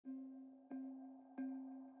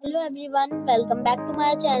Hello everyone, welcome back to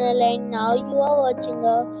my channel and now you are watching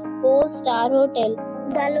a 4-star hotel.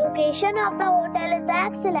 The location of the hotel is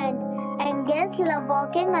excellent and guests love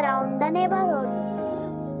walking around the neighborhood.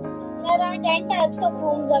 There are 10 types of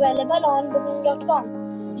rooms available on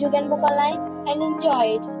booking.com. You can book online and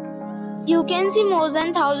enjoy it. You can see more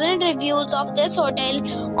than 1000 reviews of this hotel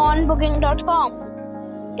on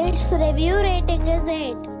booking.com. Its review rating is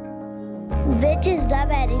 8, which is the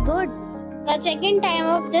very good. The check-in time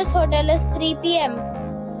of this hotel is 3 p.m.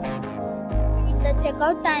 and the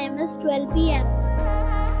check-out time is 12 p.m.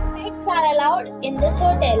 Pets are allowed in this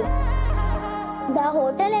hotel. The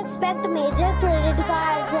hotel accepts major credit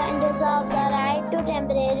cards and reserves the right to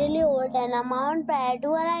temporarily hold an amount prior to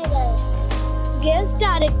arrival. Guests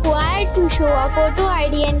are required to show a photo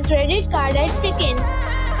ID and credit card at check-in.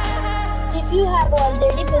 If you have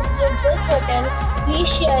already visited this hotel, please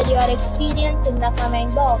share your experience in the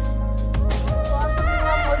comment box.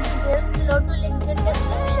 Below to link in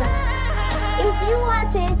description. If you are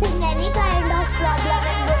facing any kind of problem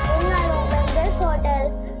in booking a room in this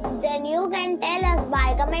hotel, then you can tell us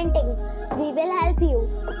by commenting. We will help you.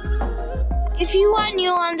 If you are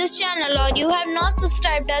new on this channel or you have not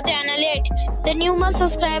subscribed our channel yet, then you must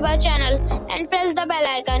subscribe our channel and press the bell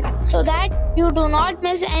icon so that you do not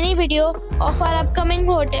miss any video of our upcoming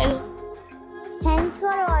hotel. Thanks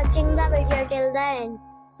for watching the video till the end.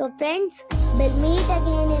 So friends, we'll meet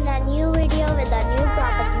again in a new video with a new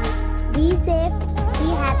property. Be safe, be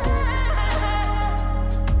happy.